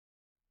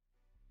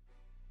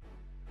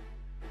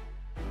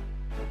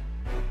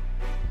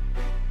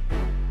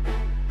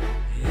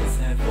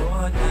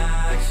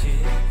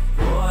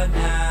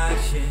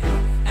production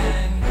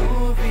and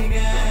movie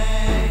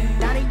game.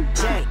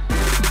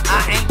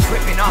 I ain't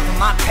tripping off of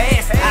my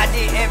past. I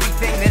did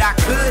everything that I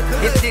could.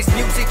 If this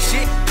music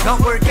shit don't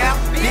work out,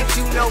 bitch,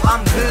 you know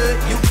I'm good.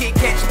 You can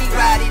catch me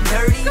riding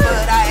dirty,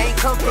 but I ain't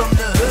come from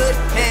the hood,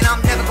 and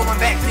I'm never going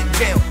back to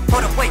jail.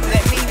 Hold up, wait,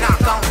 let me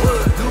knock on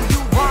wood. Do you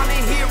wanna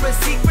hear a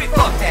secret?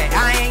 Fuck that,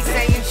 I ain't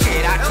saying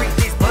shit. I treat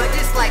this bud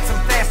just like some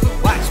fast food.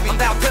 Watch me,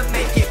 I'm about to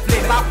make it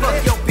flip. I fuck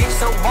your bitch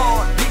so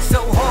hard,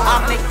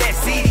 I'll make that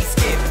CD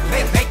skip.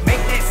 Make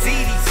that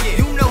CD skip.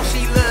 You know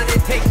she love to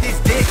take this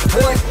dick,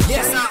 boy.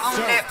 Yes, I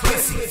own that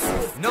pussy.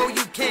 No,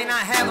 you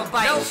cannot have a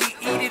bite. She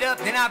eat it up,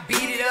 then I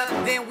beat it up.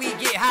 Then we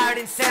get higher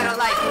than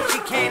satellite. She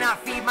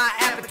cannot feed my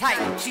appetite.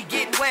 She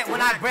getting wet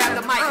when I grab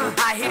the mic.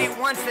 I hit it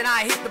once, then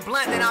I hit the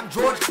blunt, then I'm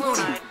George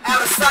Clooney.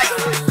 Out of sight.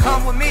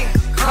 Come with me,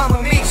 come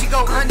with me. She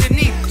go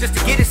underneath just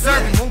to get it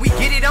serving. When we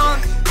get it on,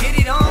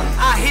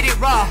 I hit it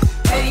raw.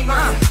 Hey,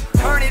 mom,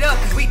 turn it up,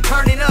 cause we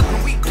turn it up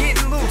and we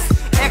getting loose.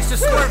 Extra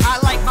squirt,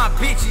 I like my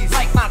bitches.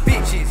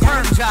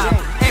 Perm job,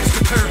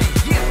 extra curvy.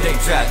 They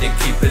tried to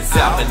keep us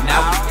out, but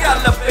now we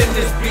all up in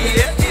this bitch.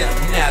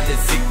 Now the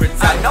secret's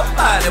out,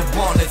 nobody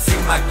wanna see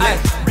my clip.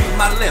 Read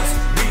my lips,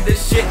 read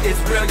this shit, it's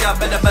real, y'all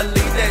better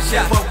believe that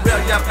shit. For real,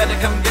 y'all better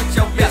come get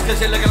your bitch, cause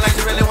she looking like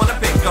she really wanna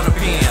pick on a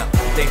PM.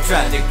 They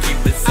tried to keep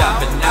us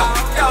out, but now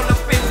we all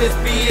up in this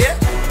bitch.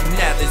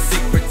 Now the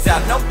secret's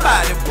out,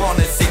 nobody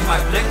wanna see my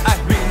clip. I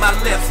read my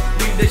lips,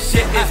 read this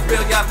shit, it's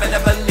real, y'all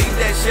better believe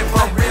that shit.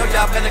 For real,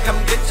 y'all better come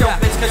get your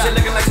bitch, cause she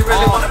looking like she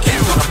really wanna pick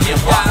on a PM.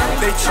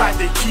 They tried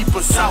to keep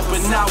us out,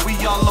 but now we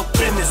all up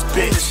in this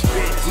bitch.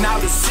 Now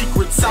the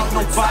secret's out,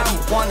 nobody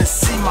wanna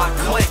see my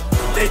clip.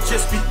 They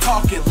just be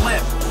talking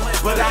lip,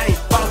 but I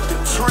ain't bout to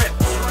trip.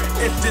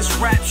 If this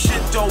rap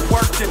shit don't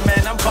work, then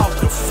man, I'm bout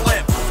to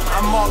flip.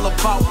 I'm all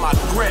about my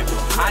grip,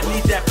 I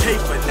need that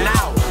paper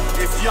now.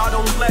 If y'all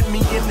don't let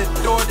me in the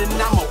door, then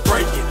I'ma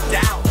break it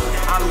down.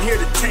 I'm here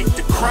to take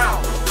the crown,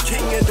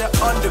 king of the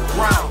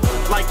underground.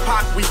 Like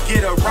Pac, we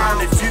get around.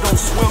 If you don't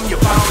swim,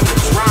 you're bound to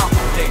drown.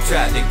 They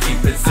tried to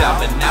keep us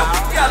out, but now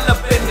we all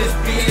up in this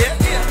bitch.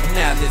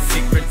 Now the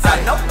secret's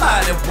out,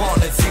 nobody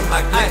wanna see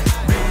my clip.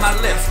 Read my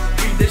lips,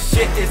 read this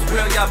shit, it's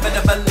real, y'all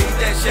better believe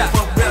that shit.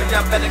 For real,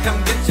 y'all better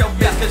come get your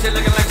bitch, cause she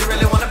looking like she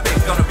really wanna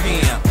pick on a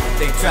PM.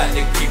 They tried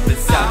to keep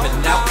us out, but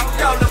now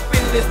we all up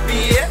in this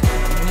bitch.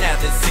 Now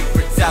the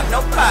secret's out,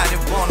 nobody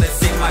wanna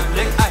see my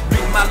clip.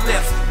 Read my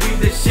lips, read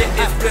this shit,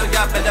 it's real,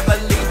 y'all better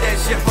believe that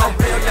shit. For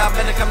real, y'all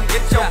better come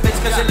get your bitch,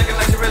 cause she looking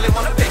like she really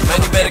wanna pick. Man,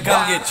 you better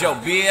come get your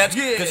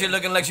bitch, cause she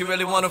looking like she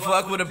really wanna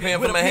fuck with a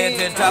pin. From her head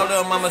to her toe,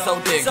 little mama so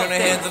thick. Turn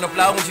her hands on the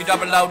floor when she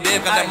drop a low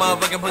dip. Got that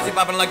motherfucking pussy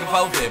popping like a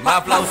faux-fit.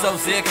 My flow so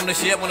sick, I'm the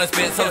shit when I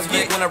spit. So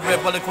skick when I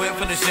rip, all equipped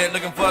for the shit.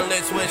 Looking for a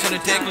lit switch on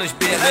a ticklish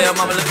bit. Little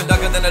mama looking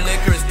darker than a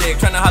licorice stick.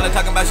 Tryna holler,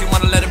 talking about she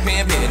wanna let her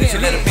pin hit. If she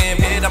let her pin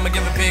hit, I'ma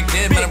give a big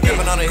dip. Man, I'm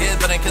gripping on her hips,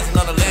 but ain't kissing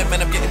on the lip.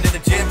 Man, I'm getting to the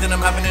chip, then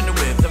I'm hopping in the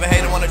whip. If a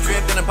hater wanna trip,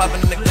 then I'm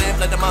popping in the clip.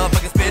 Let the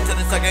motherfuckers spit till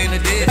the sucker in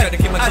the ditch. Try to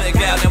keep my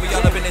click out, now we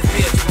all up in this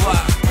bitch.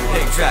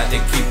 They tried to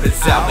keep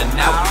us out, but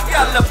now we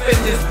all up in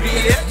this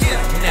bitch.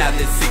 Now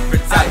the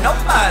secret's out,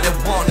 nobody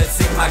wanna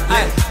see my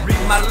clip.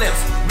 Read my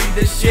lips, read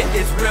this shit,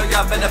 it's real,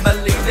 y'all better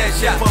believe that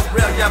shit. For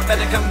real, y'all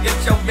better come get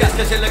your bitch,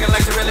 cause she looking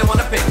like she really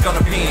wanna pick on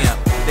a PM.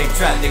 They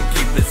tried to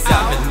keep us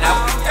out, but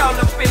now we all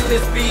up in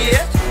this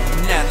bitch.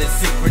 Now the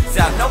secret's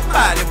out,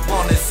 nobody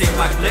wanna see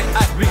my clip.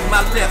 Read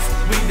my lips,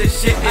 read this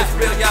shit, it's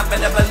real, y'all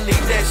better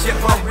believe that shit.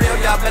 For real,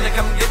 y'all better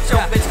come get your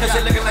bitch, cause she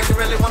looking like she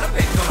really wanna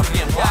pick on a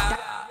PM.